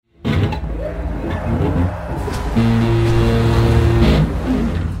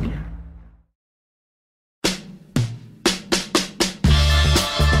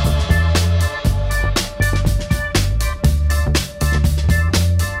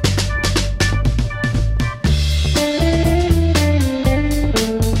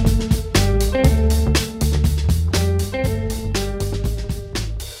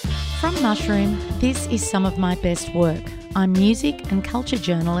Mushroom, this is some of my best work. I'm music and culture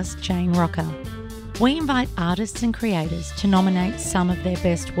journalist Jane Rocker. We invite artists and creators to nominate some of their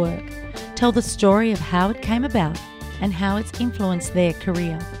best work, tell the story of how it came about and how it's influenced their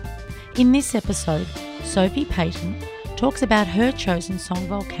career. In this episode, Sophie Payton talks about her chosen song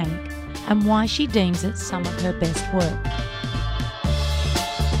Volcanic and why she deems it some of her best work.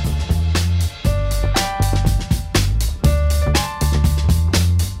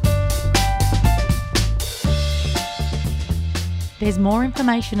 There's more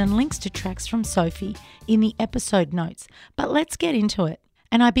information and links to tracks from Sophie in the episode notes, but let's get into it.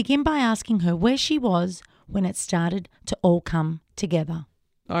 And I begin by asking her where she was when it started to all come together.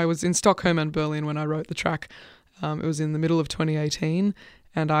 I was in Stockholm and Berlin when I wrote the track. It was in the middle of 2018,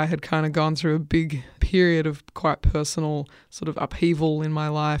 and I had kind of gone through a big period of quite personal sort of upheaval in my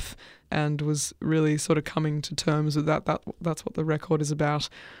life and was really sort of coming to terms with that. That's what the record is about.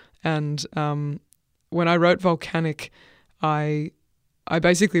 And when I wrote Volcanic, I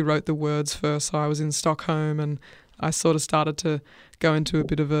basically wrote the words first. So I was in Stockholm and I sort of started to go into a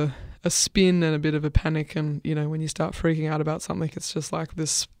bit of a spin and a bit of a panic. And, you know, when you start freaking out about something, it's just like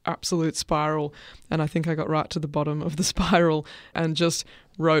this absolute spiral. And I think I got right to the bottom of the spiral and just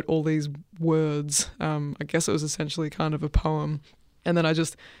wrote all these words. I guess it was essentially kind of a poem. And then I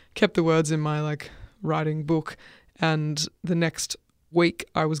just kept the words in my writing book. And the next week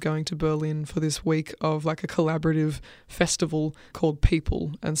I was going to Berlin for this week of a collaborative festival called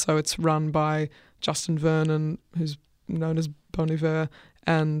People, and so it's run by Justin Vernon, who's known as Bon Iver,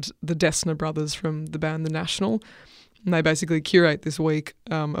 and the Dessner brothers from the band The National. And they basically curate this week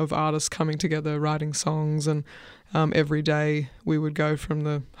of artists coming together, writing songs, and every day we would go from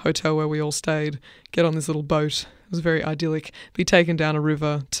the hotel where we all stayed, get on this little boat. It was very idyllic, be taken down a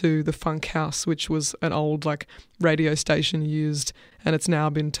river to the Funk House, which was an old radio station used, and it's now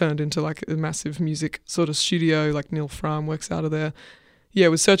been turned into a massive music sort of studio. Neil Fram works out of there. Yeah, I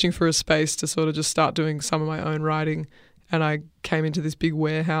was searching for a space to sort of just start doing some of my own writing, and I came into this big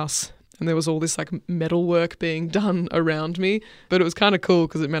warehouse and there was all this metal work being done around me, but it was kind of cool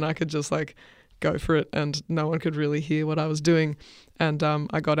because it meant I could just go for it and no one could really hear what I was doing. And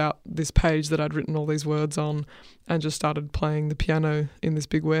I got out this page that I'd written all these words on and just started playing the piano in this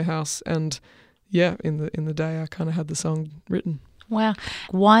big warehouse. And yeah, in the day I kind of had the song written. Wow.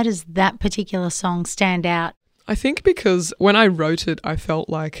 Why does that particular song stand out? I think because when I wrote it, I felt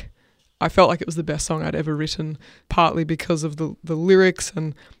like it was the best song I'd ever written, partly because of the lyrics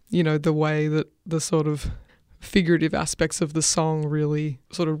and, you know, the way that the sort of figurative aspects of the song really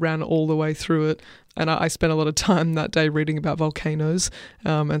sort of ran all the way through it. And I spent a lot of time that day reading about volcanoes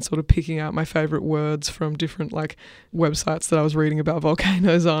and sort of picking out my favourite words from different websites that I was reading about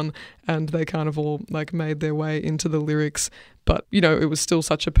volcanoes on, and they kind of all made their way into the lyrics. But, you know, it was still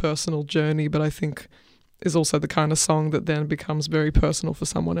such a personal journey, but I think is also the kind of song that then becomes very personal for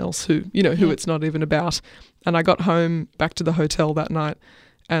someone else who it's not even about. And I got home back to the hotel that night,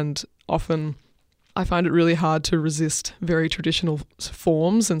 and often I find it really hard to resist very traditional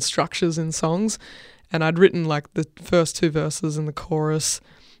forms and structures in songs. And I'd written the first two verses and the chorus,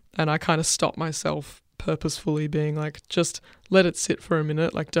 and I kind of stopped myself purposefully being just let it sit for a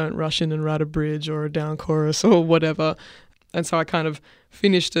minute, don't rush in and write a bridge or a down chorus or whatever. And so I kind of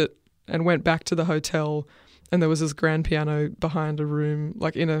finished it and went back to the hotel, and there was this grand piano behind a room,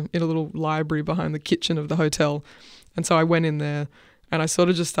 in a little library behind the kitchen of the hotel. And so I went in there and I sort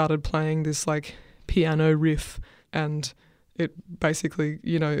of just started playing this piano riff, and it basically,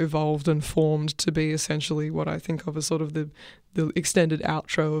 evolved and formed to be essentially what I think of as sort of the extended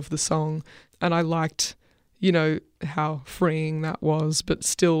outro of the song. And I liked, how freeing that was, but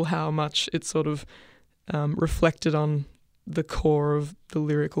still how much it sort of reflected on the core of the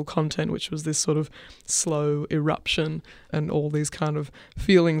lyrical content, which was this sort of slow eruption and all these kind of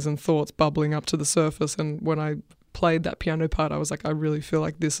feelings and thoughts bubbling up to the surface. And when I played that piano part, I was I really feel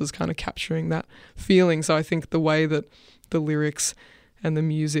like this is kind of capturing that feeling. So I think the way that the lyrics and the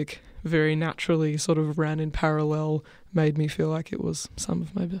music very naturally sort of ran in parallel made me feel like it was some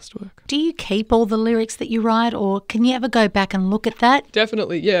of my best work. Do you keep all the lyrics that you write, or can you ever go back and look at that?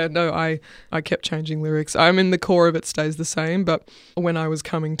 Definitely, yeah. No, I kept changing lyrics. I mean, the core of it stays the same, but when I was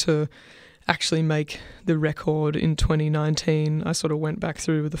coming to actually make the record in 2019, I sort of went back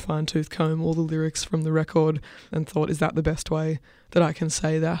through with a fine-tooth comb all the lyrics from the record and thought, is that the best way that I can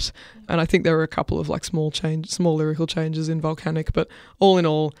say that? And I think there were a couple of like small lyrical changes in Volcanic, but all in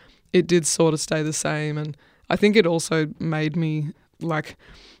all, it did sort of stay the same. And I think it also made me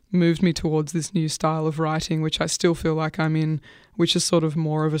moved me towards this new style of writing, which I still feel like I'm in, which is sort of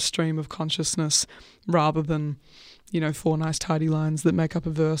more of a stream of consciousness rather than, 4 nice tidy lines that make up a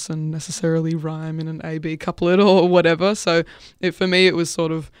verse and necessarily rhyme in an A-B couplet or whatever. So for me, it was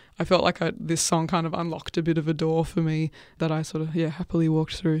sort of, I felt like this song kind of unlocked a bit of a door for me that I sort of, happily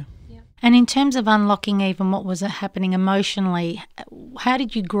walked through. And in terms of unlocking even what was happening emotionally, how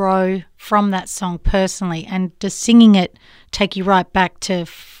did you grow from that song personally? And does singing it take you right back to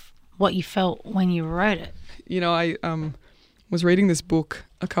what you felt when you wrote it? I was reading this book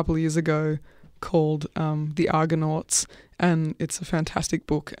a couple of years ago called The Argonauts, and it's a fantastic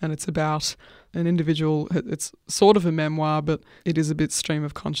book, and it's about an individual. It's sort of a memoir, but it is a bit stream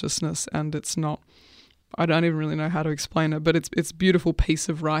of consciousness, and it's not, I don't even really know how to explain it, but it's a beautiful piece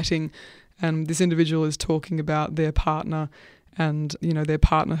of writing. And this individual is talking about their partner, and their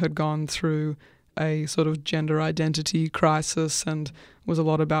partner had gone through a sort of gender identity crisis, and was a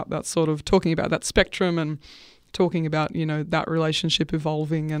lot about that, sort of talking about that spectrum and talking about that relationship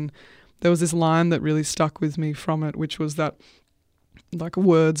evolving. And there was this line that really stuck with me from it, which was that like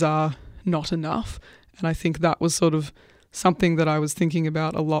words are not enough. And I think that was sort of something that I was thinking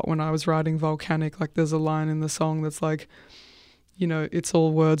about a lot when I was writing Volcanic. Like there's a line in the song that's like, it's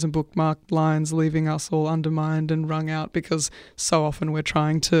all words and bookmarked lines, leaving us all undermined and wrung out, because so often we're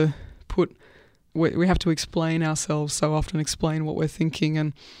trying to we have to explain ourselves so often, explain what we're thinking.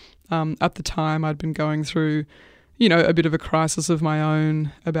 And at the time I'd been going through, a bit of a crisis of my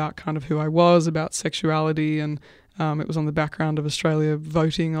own about kind of who I was, about sexuality, and it was on the background of Australia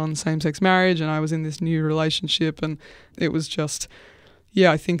voting on same-sex marriage, and I was in this new relationship, and it was just,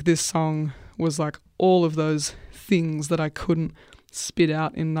 I think this song was like all of those things that I couldn't spit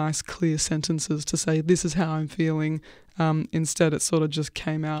out in nice, clear sentences to say, this is how I'm feeling. Instead, it sort of just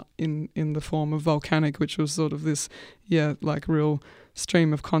came out in the form of Volcanic, which was sort of this, like real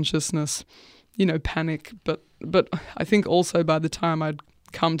stream of consciousness, panic. But I think also by the time I'd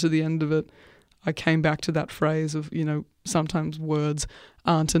come to the end of it, I came back to that phrase of, sometimes words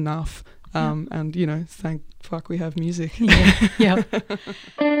aren't enough. And, thank fuck we have music. Yeah.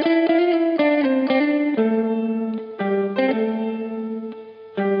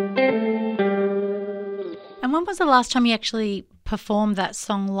 And when was the last time you actually performed that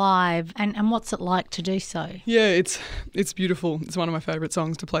song live, and what's it like to do so? Yeah, it's beautiful. It's one of my favourite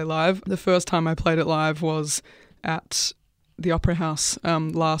songs to play live. The first time I played it live was at the Opera House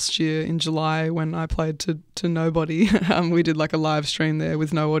last year in July, when I played to nobody. We did like a live stream there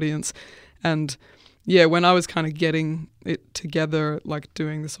with no audience. And when I was kind of getting it together, like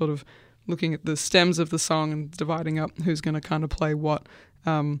doing the sort of looking at the stems of the song and dividing up who's going to kind of play what,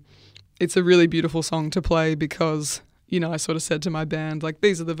 it's a really beautiful song to play because, I sort of said to my band, like,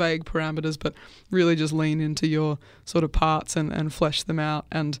 these are the vague parameters, but really just lean into your sort of parts and flesh them out.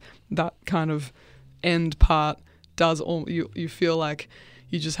 And that kind of end part does all, you feel like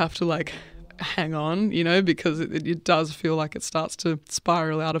you just have to like hang on, because it does feel like it starts to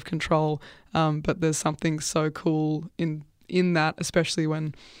spiral out of control. But there's something so cool in that, especially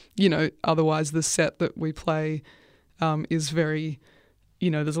when, otherwise the set that we play is very,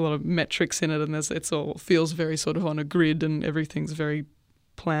 there's a lot of metrics in it, and it's all feels very sort of on a grid, and everything's very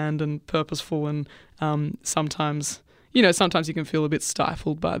planned and purposeful. And sometimes you can feel a bit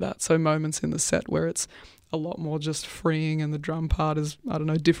stifled by that. So moments in the set where it's a lot more just freeing and the drum part is,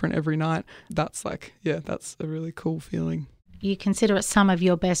 different every night. That's like, that's a really cool feeling. You consider it some of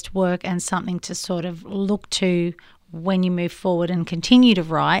your best work and something to sort of look to when you move forward and continue to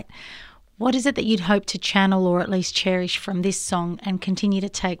write. What is it that you'd hope to channel or at least cherish from this song and continue to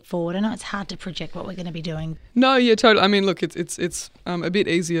take forward? I know it's hard to project what we're going to be doing. No, yeah, totally. I mean, look, it's a bit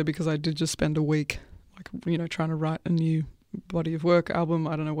easier because I did just spend a week, trying to write a new body of work album.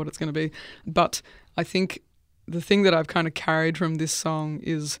 I don't know what it's going to be. But I think the thing that I've kind of carried from this song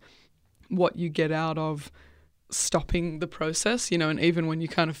is what you get out of stopping the process, and even when you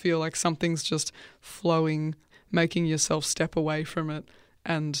kind of feel like something's just flowing, making yourself step away from it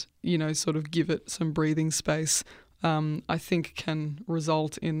and, sort of give it some breathing space, I think can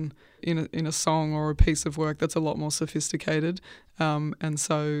result in a song or a piece of work that's a lot more sophisticated. And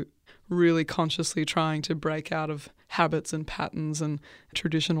so really consciously trying to break out of habits and patterns and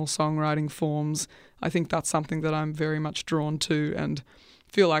traditional songwriting forms, I think that's something that I'm very much drawn to. And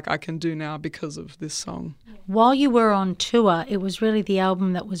feel like I can do now because of this song. While you were on tour, it was really the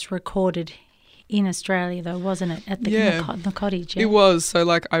album that was recorded in Australia, though, wasn't it? At the cottage. Yeah? It was. So,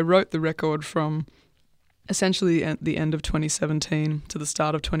 like, I wrote the record from essentially at the end of 2017 to the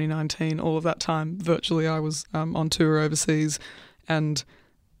start of 2019. All of that time, virtually, I was on tour overseas. And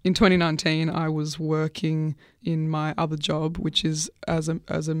in 2019, I was working in my other job, which is as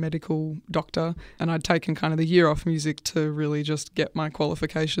a medical doctor, and I'd taken kind of the year off music to really just get my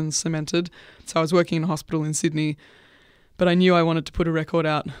qualifications cemented. So I was working in a hospital in Sydney, but I knew I wanted to put a record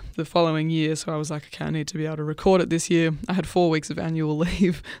out the following year, so I was like, okay, I need to be able to record it this year. I had 4 weeks of annual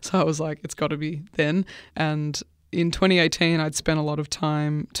leave, so I was like, it's got to be then. And in 2018, I'd spent a lot of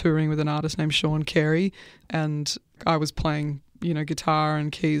time touring with an artist named Sean Carey, and I was playing, guitar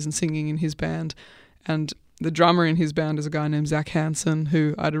and keys and singing in his band. And the drummer in his band is a guy named Zach Hansen,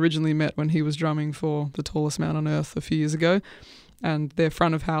 who I'd originally met when he was drumming for The Tallest Man on Earth a few years ago. And their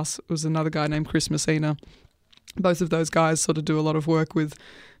front of house was another guy named Chris Messina. Both of those guys sort of do a lot of work with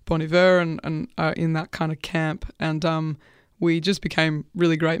Bon Iver and are in that kind of camp. And we just became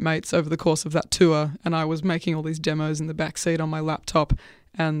really great mates over the course of that tour. And I was making all these demos in the backseat on my laptop.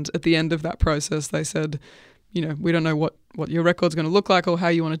 And at the end of that process, they said, we don't know what your record's going to look like or how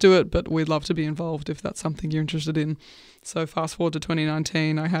you want to do it, but we'd love to be involved if that's something you're interested in. So fast forward to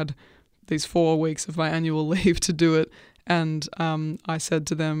 2019, I had these 4 weeks of my annual leave to do it. And I said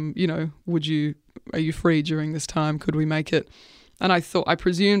to them, are you free during this time? Could we make it? And I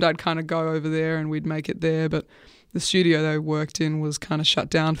presumed I'd kind of go over there and we'd make it there, but the studio they worked in was kind of shut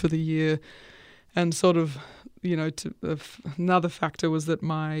down for the year. And sort of, another factor was that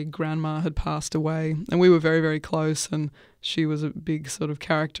my grandma had passed away, and we were very, very close, and she was a big sort of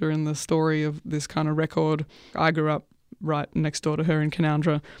character in the story of this kind of record. I grew up right next door to her in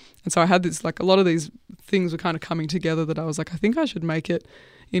Canowindra, and so I had this, like, a lot of these things were kind of coming together that I was like, I think I should make it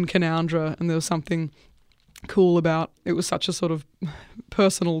in Canowindra. And there was something cool about it. Was such a sort of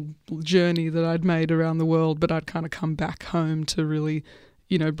personal journey that I'd made around the world, but I'd kind of come back home to really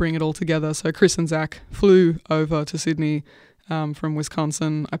bring it all together. So Chris and Zach flew over to Sydney from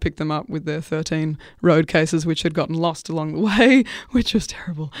Wisconsin. I picked them up with their 13 road cases, which had gotten lost along the way, which was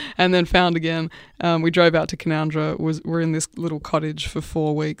terrible, and then found again. We drove out to Canowindra. We're in this little cottage for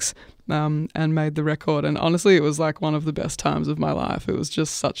 4 weeks and made the record. And honestly, it was like one of the best times of my life. It was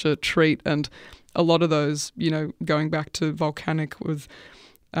just such a treat. And a lot of those, going back to Volcanic with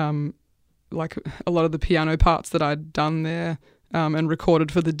like a lot of the piano parts that I'd done there, and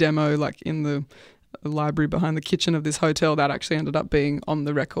recorded for the demo, like in the library behind the kitchen of this hotel, that actually ended up being on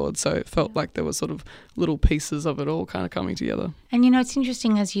the record. So it felt like there were sort of little pieces of it all kind of coming together. And it's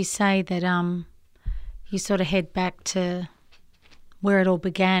interesting as you say that you sort of head back to where it all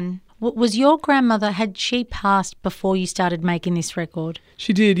began. Was your grandmother, had she passed before you started making this record?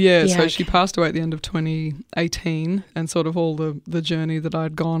 She did, yeah. So she passed away at the end of 2018, and sort of all the journey that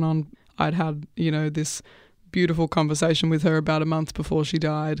I'd gone on, I'd had, this beautiful conversation with her about a month before she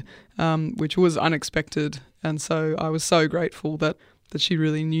died, which was unexpected. And so I was so grateful that she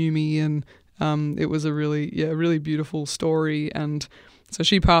really knew me, and it was a really beautiful story. And so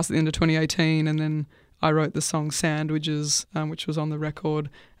she passed at the end of 2018, and then I wrote the song Sandwiches, which was on the record,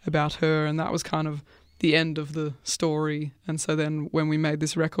 about her, and that was kind of the end of the story. And so then when we made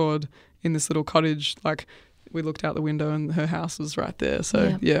this record in this little cottage, like, we looked out the window and her house was right there.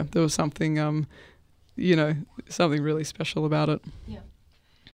 So yeah there was something something really special about it. Yeah.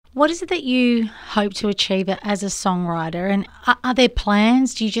 What is it that you hope to achieve as a songwriter? And are there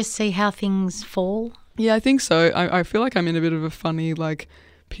plans? Do you just see how things fall? Yeah, I think so. I feel like I'm in a bit of a funny,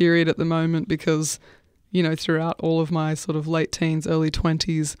 period at the moment because, throughout all of my sort of late teens, early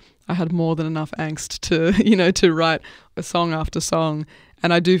 20s, I had more than enough angst to, to write a song after song.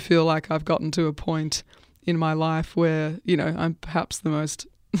 And I do feel like I've gotten to a point in my life where, I'm perhaps the most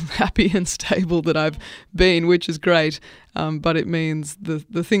happy and stable that I've been, which is great. But it means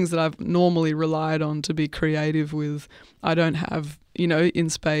the things that I've normally relied on to be creative with, I don't have, in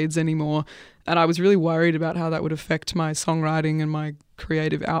spades anymore. And I was really worried about how that would affect my songwriting and my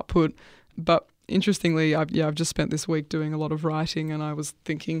creative output. But interestingly, I've just spent this week doing a lot of writing, and I was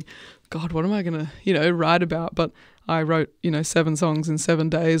thinking, God, what am I going to, write about? But I wrote, 7 songs in 7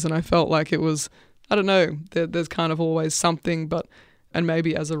 days, and I felt like it was, I don't know, there's kind of always something, and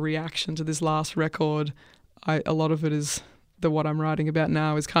maybe as a reaction to this last record, a lot of it is what I'm writing about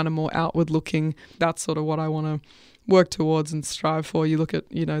now is kind of more outward looking. That's sort of what I want to work towards and strive for. You look at,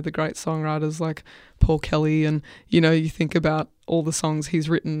 the great songwriters like Paul Kelly, and, you think about all the songs he's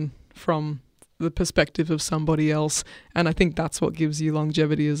written from the perspective of somebody else. And I think that's what gives you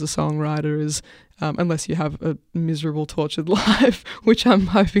longevity as a songwriter is, unless you have a miserable, tortured life, which I'm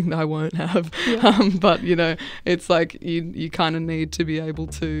hoping that I won't have. Yeah. But, you know, it's like you kind of need to be able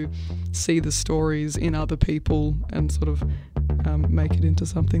to see the stories in other people and sort of make it into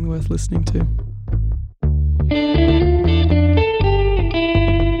something worth listening to.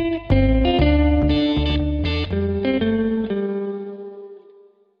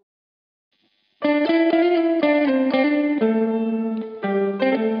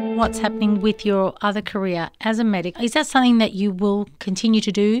 What's happening with your other career as a medic? Is that something that you will continue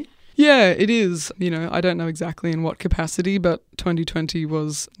to do? Yeah, it is. You know, I don't know exactly in what capacity, but 2020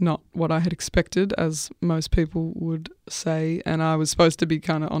 was not what I had expected, as most people would say. And I was supposed to be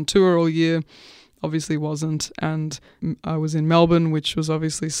kind of on tour all year. Obviously wasn't. And I was in Melbourne, which was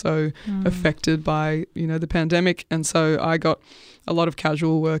obviously so affected by, you know, the pandemic. And so I got a lot of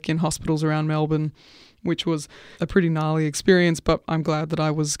casual work in hospitals around Melbourne, which was a pretty gnarly experience, but I'm glad that I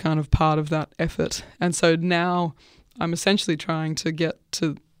was kind of part of that effort. And so now I'm essentially trying to get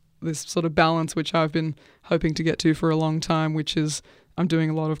to this sort of balance, which I've been hoping to get to for a long time, which is I'm doing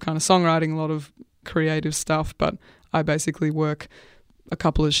a lot of kind of songwriting, a lot of creative stuff, but I basically work a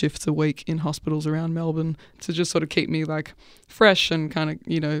couple of shifts a week in hospitals around Melbourne to just sort of keep me like fresh and kind of,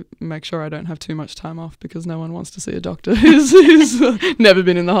 you know, make sure I don't have too much time off, because no one wants to see a doctor who's never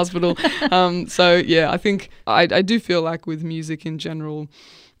been in the hospital. So yeah, I think I do feel like with music in general,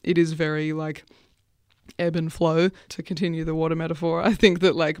 it is very like ebb and flow, to continue the water metaphor. I think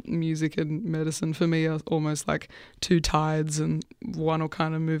that like music and medicine for me are almost like two tides, and one will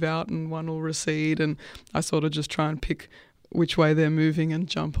kind of move out and one will recede, and I sort of just try and pick which way they're moving and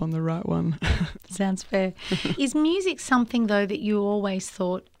jump on the right one. Sounds fair. Is music something, though, that you always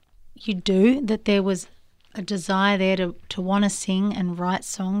thought you'd do, that there was a desire there to want to sing and write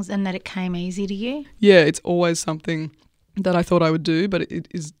songs, and that it came easy to you? Yeah, it's always something that I thought I would do, but it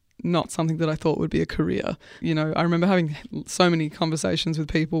is not something that I thought would be a career. You know, I remember having so many conversations with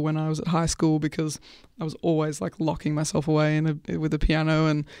people when I was at high school, because I was always like locking myself away with a piano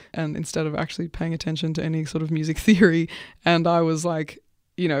and instead of actually paying attention to any sort of music theory. And I was like,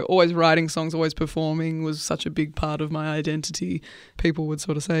 you know, always writing songs, always performing was such a big part of my identity. People would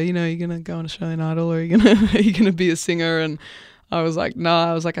sort of say, you know, you're going to go on Australian Idol, or are you going to be a singer? And I was like,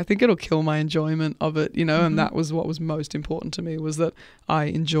 I think it'll kill my enjoyment of it, you know, and that was what was most important to me, was that I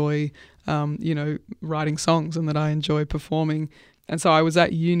enjoy, you know, writing songs and that I enjoy performing. And so I was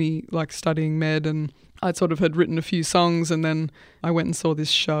at uni, like studying med, and I sort of had written a few songs, and then I went and saw this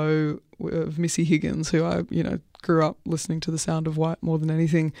show of Missy Higgins, who I, you know, grew up listening to The Sound of White more than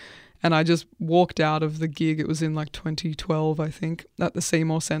anything. And I just walked out of the gig, it was in like 2012, I think, at the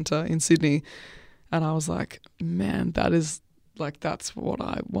Seymour Centre in Sydney. And I was like, man, that's what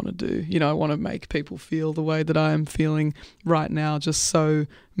I want to do. You know, I want to make people feel the way that I am feeling right now, just so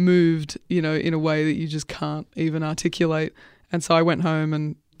moved, you know, in a way that you just can't even articulate. And so I went home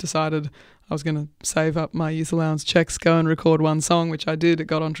and decided I was going to save up my youth allowance checks, go and record one song, which I did. It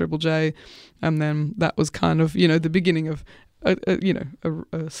got on Triple J. And then that was kind of, you know, the beginning of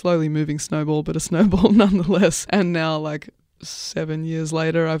a slowly moving snowball, but a snowball nonetheless. And now, like 7 years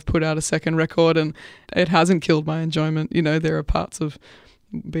later, I've put out a second record, and it hasn't killed my enjoyment. You know, there are parts of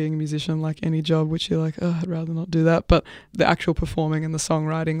being a musician, like any job, which you're like, oh, I'd rather not do that. But the actual performing and the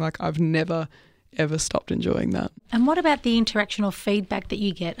songwriting, like I've never ever stopped enjoying that. And what about the interaction or feedback that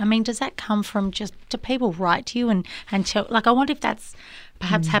you get? I mean, does that come from just, do people write to you and tell, like, I wonder if that's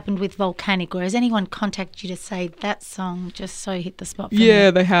perhaps happened with Volcanic, or has anyone contacted you to say that song just so hit the spot for me?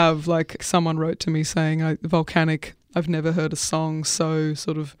 Yeah, they have. Like someone wrote to me saying, Volcanic, I've never heard a song so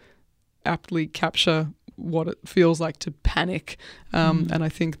sort of aptly capture what it feels like to panic. And I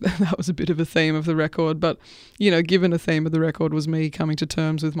think that was a bit of a theme of the record. But, you know, given a theme of the record was me coming to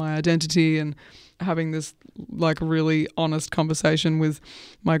terms with my identity and having this like really honest conversation with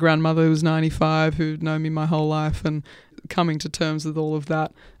my grandmother, who was 95, who'd known me my whole life, and coming to terms with all of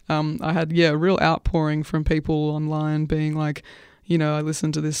that. I had, a real outpouring from people online being like, you know, I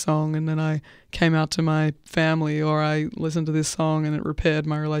listened to this song and then I came out to my family, or I listened to this song and it repaired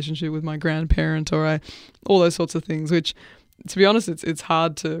my relationship with my grandparent, or all those sorts of things, which, to be honest, it's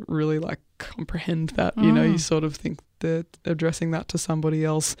hard to really like comprehend that, you know, you sort of think they're addressing that to somebody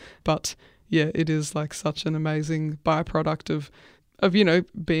else. But yeah, it is like such an amazing byproduct of, you know,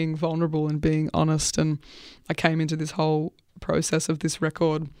 being vulnerable and being honest. And I came into this whole process of this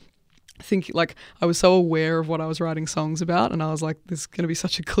record think like I was so aware of what I was writing songs about, and I was like, this is going to be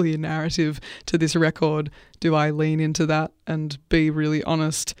such a clear narrative to this record. Do I lean into that and be really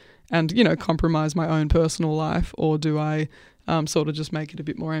honest and, you know, compromise my own personal life, or do I sort of just make it a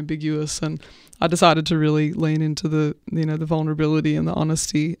bit more ambiguous. And I decided to really lean into the vulnerability and the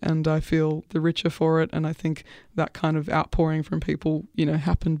honesty, and I feel the richer for it. And I think that kind of outpouring from people,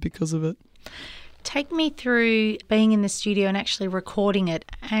 happened because of it. Take me through being in the studio and actually recording it.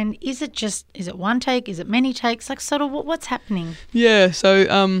 And is it one take? Is it many takes? Like, sort of what's happening? Yeah, so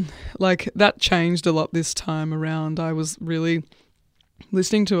that changed a lot this time around. I was really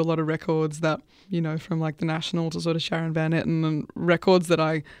listening to a lot of records that, from like The National to sort of Sharon Van Etten, and records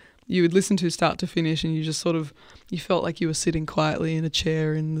that you would listen to start to finish, and you just sort of, you felt like you were sitting quietly in a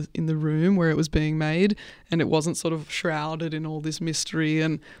chair in the room where it was being made, and it wasn't sort of shrouded in all this mystery,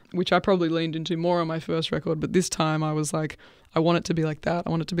 and which I probably leaned into more on my first record. But this time I was like, I want it to be like that. I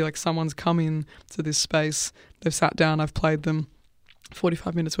want it to be like someone's come in to this space, they've sat down, I've played them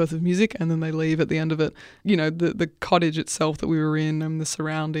 45 minutes worth of music, and then they leave at the end of it. The cottage itself that we were in and the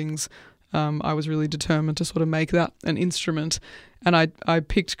surroundings, I was really determined to sort of make that an instrument. And I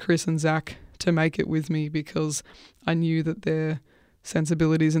picked Chris and Zach to make it with me because I knew that their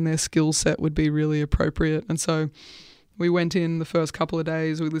sensibilities and their skill set would be really appropriate. And so we went in the first couple of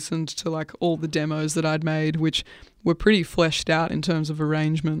days, we listened to like all the demos that I'd made, which were pretty fleshed out in terms of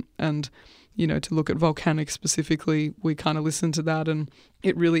arrangement. And, to look at Volcanic specifically, we kind of listened to that, and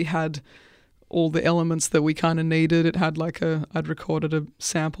it really had all the elements that we kind of needed. It had I'd recorded a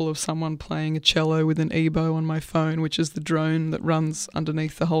sample of someone playing a cello with an EBO on my phone, which is the drone that runs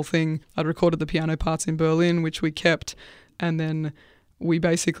underneath the whole thing. I'd recorded the piano parts in Berlin, which we kept, and then we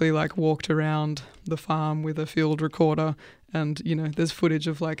basically walked around the farm with a field recorder, and there's footage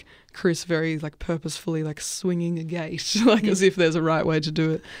of Chris very purposefully swinging a gate as if there's a right way to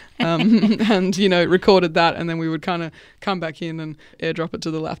do it, and recorded that, and then we would kind of come back in and airdrop it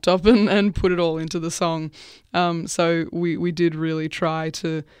to the laptop and put it all into the song. So we did really try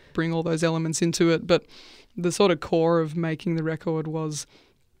to bring all those elements into it, but the sort of core of making the record was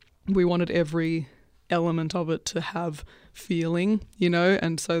we wanted every element of it to have feeling,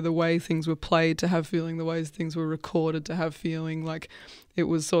 and so the way things were played to have feeling, the ways things were recorded to have feeling, it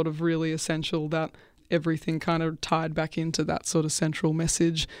was sort of really essential that everything kind of tied back into that sort of central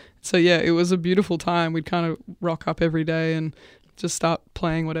message. So yeah, it was a beautiful time. We'd kind of rock up every day and just start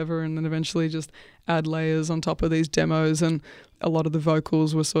playing whatever, and then eventually just add layers on top of these demos, and a lot of the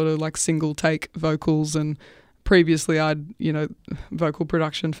vocals were sort of single take vocals, and previously vocal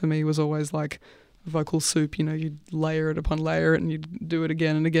production for me was always vocal soup, you'd layer it upon layer it, and you'd do it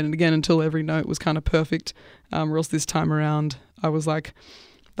again and again and again until every note was kind of perfect. Or else this time around, I was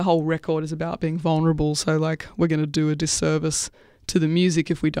the whole record is about being vulnerable, so we're going to do a disservice to the music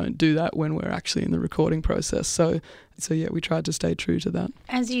if we don't do that when we're actually in the recording process. So yeah, we tried to stay true to that.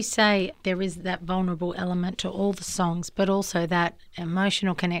 As you say, there is that vulnerable element to all the songs, but also that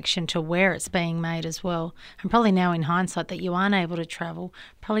emotional connection to where it's being made as well. And probably now in hindsight that you aren't able to travel,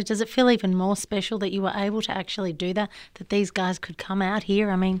 probably does it feel even more special that you were able to actually do that these guys could come out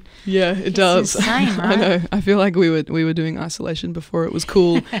here? I mean, yeah, it does. Insane, right? I know. I feel like we were doing isolation before it was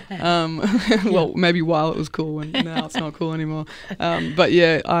cool. Well, maybe while it was cool, and now it's not cool anymore. But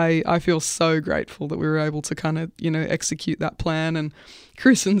yeah, I feel so grateful that we were able to kind of execute that plan. And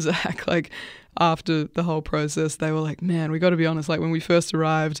Chris and Zach, after the whole process, they were like, man, we got to be honest, when we first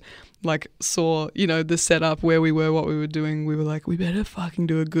arrived, saw the setup, where we were, what we were doing, we were like, we better fucking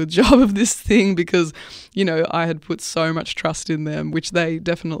do a good job of this thing, because I had put so much trust in them, which they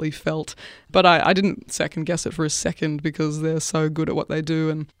definitely felt. But I didn't second guess it for a second, because they're so good at what they do.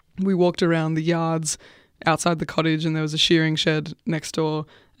 And we walked around the yards outside the cottage, and there was a shearing shed next door,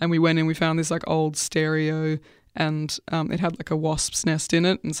 and we went in, we found this old stereo, and it had a wasp's nest in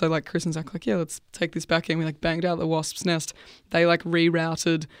it. And so Chris and Zach yeah, let's take this back in. We banged out the wasp's nest. They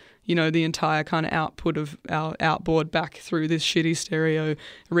rerouted the entire kind of output of our outboard back through this shitty stereo,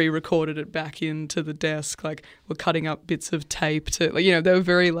 re-recorded it back into the desk. We're cutting up bits of tape to, they were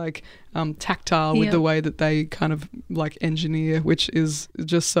very tactile with the way that they kind of engineer, which is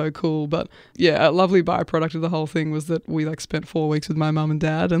just so cool. But yeah, a lovely byproduct of the whole thing was that we spent 4 weeks with my mum and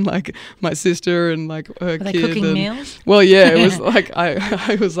dad, and my sister and her Were kid. they cooking meals? Well, yeah, it was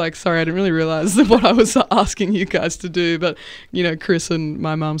I was sorry, I didn't really realize what I was asking you guys to do. But Chris and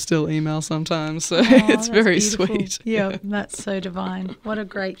my mum still email sometimes, so it's very beautiful. Sweet. Yeah, that's so divine. What a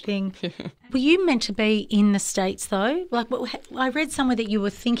great thing. Yeah. Were you meant to be in the States though? I read somewhere that you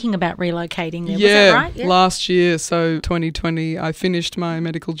were thinking about relocating there. Yeah, was that right? Yeah, last year, so 2020, I finished my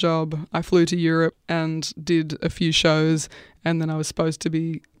medical job. I flew to Europe and did a few shows, and then I was supposed to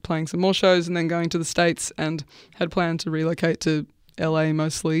be playing some more shows and then going to the States, and had planned to relocate to LA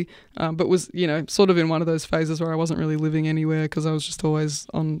mostly, but was, you know, sort of in one of those phases where I wasn't really living anywhere because I was just always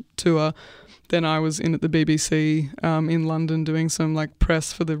on tour. Then I was in at the BBC in London doing some like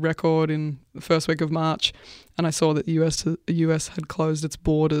press for the record in the first week of March, and I saw that the US had closed its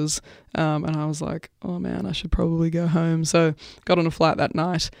borders, and I was like, oh man, I should probably go home. So got on a flight that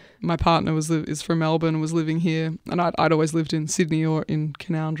night. My partner is from Melbourne, was living here, and I'd always lived in Sydney or in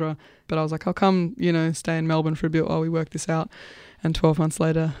Canowindra, but I was like, I'll come, you know, stay in Melbourne for a bit while we work this out. And 12 months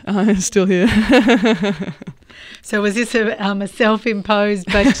later, I'm still here. So was this a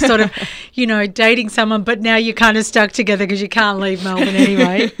self-imposed, but sort of, you know, dating someone, but now you're kind of stuck together because you can't leave Melbourne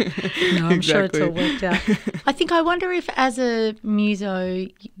anyway? No, I'm sure it's all worked out. I wonder if as a muso,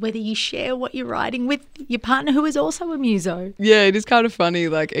 whether you share what you're writing with your partner who is also a muso. Yeah, it is kind of funny.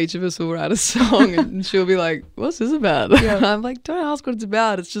 Like each of us will write a song and she'll be like, what's this about? Yeah. I'm like, don't ask what it's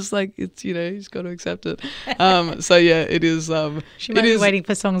about. It's just like, it's, you know, you just got to accept it. So yeah, it is. She might be waiting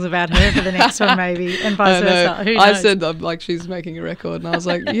for songs about her for the next one maybe, and vice versa. Who knows? I said like she's making a record, and I was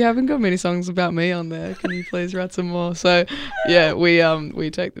like, you haven't got many songs about me on there. Can you please write some more? So yeah, we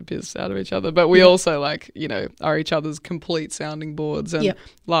take the piss out of each other, but we also like, you know, are each other's complete sounding boards. And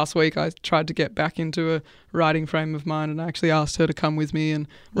last week I tried to get back into a writing frame of mind, and I actually asked her to come with me and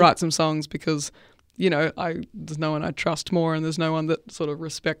write some songs because, you know, there's no one I trust more, and there's no one that sort of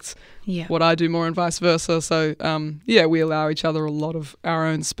respects what I do more, and vice versa. So, we allow each other a lot of our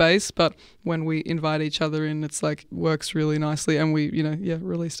own space, but when we invite each other in, it's like works really nicely. And we, you know,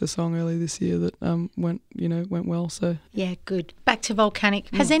 released a song early this year that went well. So yeah, good. Back to Volcanic.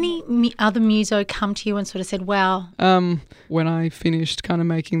 Has any other muso come to you and sort of said, "Wow"? When I finished kind of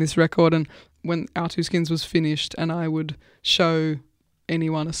making this record, and when Our Two Skins was finished, and I would show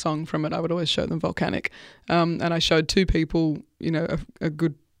anyone a song from it, I would always show them Volcanic. And I showed two people, you know, a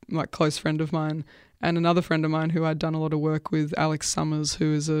good, like, close friend of mine and another friend of mine who I'd done a lot of work with, Alex Summers,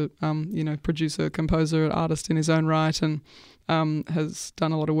 who is a, you know, producer, composer, artist in his own right, and has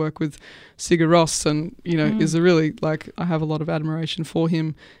done a lot of work with Sigur Rós, and, you know, is a really, like, I have a lot of admiration for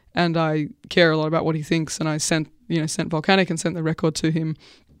him, and I care a lot about what he thinks, and I sent Volcanic and sent the record to him.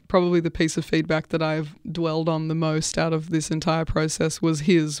 Probably the piece of feedback that I've dwelled on the most out of this entire process was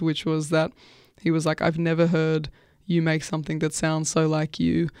his, which was that he was like, I've never heard you make something that sounds so like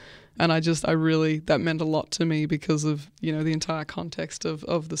you. And that meant a lot to me because of, you know, the entire context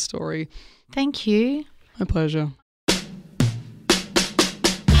of the story. Thank you. My pleasure.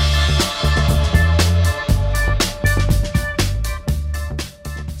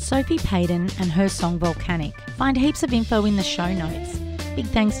 Sophie Payton and her song Volcanic. Find heaps of info in the show notes. Big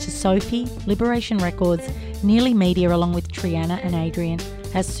thanks to Sophie, Liberation Records, Nearly Media, along with Triana and Adrian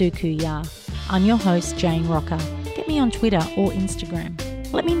as Suku Ya. I'm your host, Jane Rocker. Get me on Twitter or Instagram.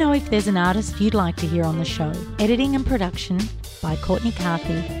 Let me know if there's an artist you'd like to hear on the show. Editing and production by Courtney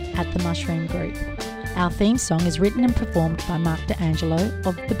Carthy at The Mushroom Group. Our theme song is written and performed by Mark D'Angelo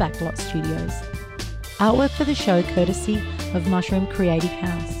of The Backlot Studios. Artwork for the show courtesy of Mushroom Creative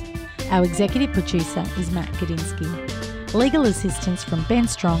House. Our executive producer is Matt Gadinsky. Legal assistance from Ben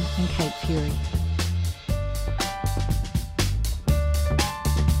Strong and Kate Fury.